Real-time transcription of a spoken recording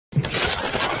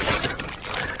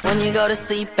when you go to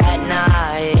sleep at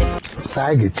night.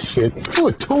 Faggot shit. Oh,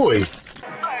 a toy.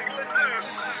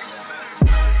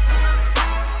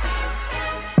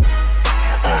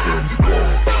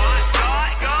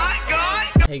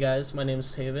 Hey guys, my name is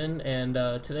Taven, and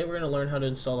today we're going to learn how to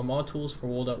install the mod tools for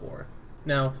World at War.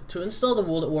 Now, to install the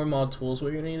World at War mod tools,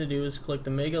 what you're going to need to do is click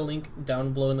the mega link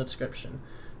down below in the description.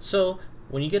 So,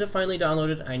 when you get it finally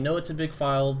downloaded, I know it's a big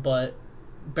file, but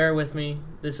bear with me,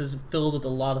 this is filled with a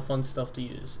lot of fun stuff to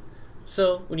use.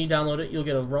 So, when you download it, you'll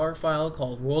get a RAR file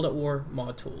called World at War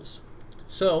mod tools.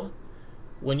 So,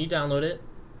 when you download it,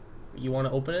 you want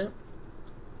to open it,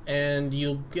 and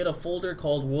you'll get a folder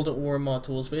called World at War mod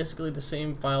tools, basically the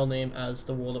same file name as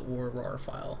the World at War RAR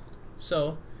file.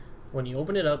 So when you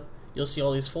open it up, you'll see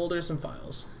all these folders and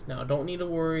files. Now don't need to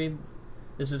worry,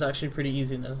 this is actually pretty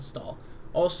easy to install.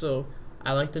 Also,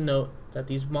 I like to note that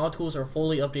these mod tools are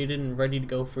fully updated and ready to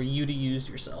go for you to use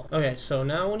yourself. Okay, so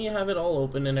now when you have it all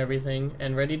open and everything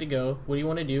and ready to go, what you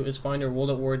want to do is find your World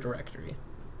at War directory.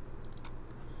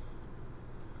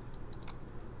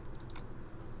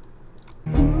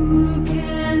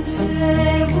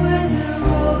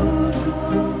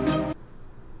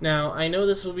 Now, I know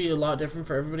this will be a lot different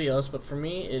for everybody else, but for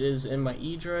me, it is in my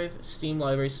E drive, Steam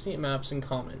Library, Steam Apps, and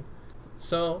Common.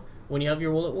 So, when you have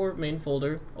your World at War main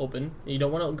folder open, you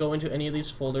don't want to go into any of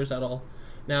these folders at all.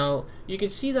 Now, you can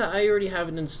see that I already have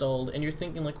it installed, and you're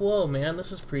thinking like, whoa man,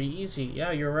 this is pretty easy.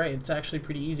 Yeah, you're right, it's actually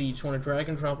pretty easy. You just want to drag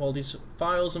and drop all these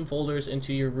files and folders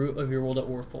into your root of your World at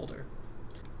War folder.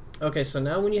 Okay, so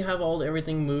now when you have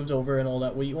everything moved over and all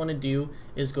that, what you want to do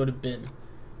is go to bin.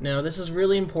 Now this is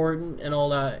really important and all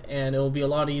that, and it will be a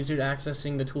lot easier to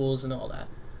accessing the tools and all that.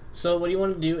 So what you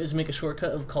want to do is make a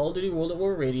shortcut of Call of Duty World at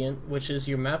War Radiant, which is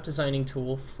your map designing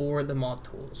tool for the mod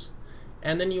tools.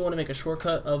 And then you want to make a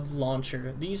shortcut of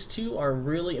Launcher. These two are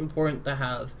really important to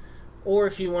have. Or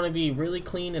if you want to be really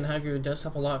clean and have your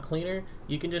desktop a lot cleaner,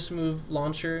 you can just move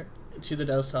Launcher to the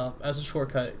desktop as a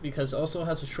shortcut, because it also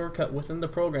has a shortcut within the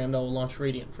program that will launch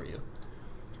Radiant for you.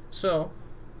 So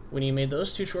when you made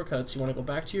those two shortcuts, you want to go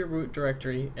back to your root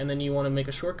directory, and then you want to make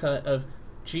a shortcut of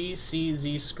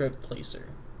GCZ script placer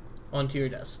onto your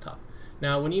desktop.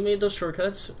 Now when you made those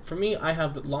shortcuts, for me I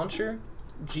have Launcher,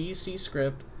 GC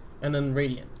script, and then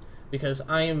Radiant, because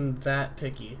I am that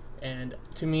picky, and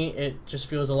to me it just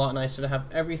feels a lot nicer to have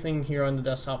everything here on the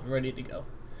desktop and ready to go.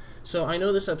 So I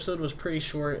know this episode was pretty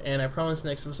short, and I promise the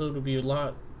next episode will be a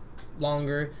lot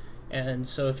longer. And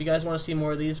so if you guys want to see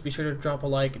more of these, be sure to drop a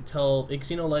like and tell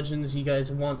XenonLegend you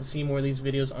guys want to see more of these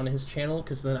videos on his channel,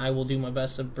 because then I will do my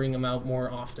best to bring them out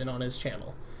more often on his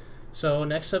channel. So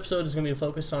next episode is going to be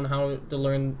focused on how to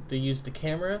learn to use the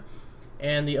camera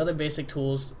and the other basic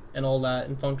tools and all that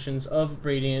and functions of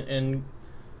Radiant, and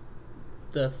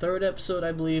the third episode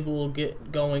I believe we'll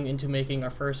get going into making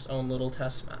our first own little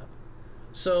test map.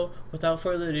 So, without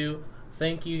further ado,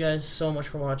 thank you guys so much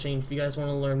for watching. If you guys want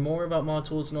to learn more about mod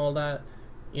tools and all that,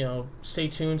 you know, stay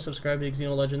tuned, subscribe to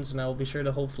XenonLegends, and I will be sure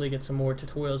to hopefully get some more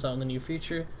tutorials out in the near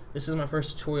future. This is my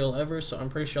first tutorial ever, so I'm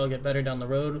pretty sure I'll get better down the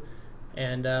road.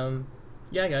 And,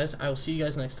 yeah guys, I will see you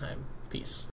guys next time. Peace.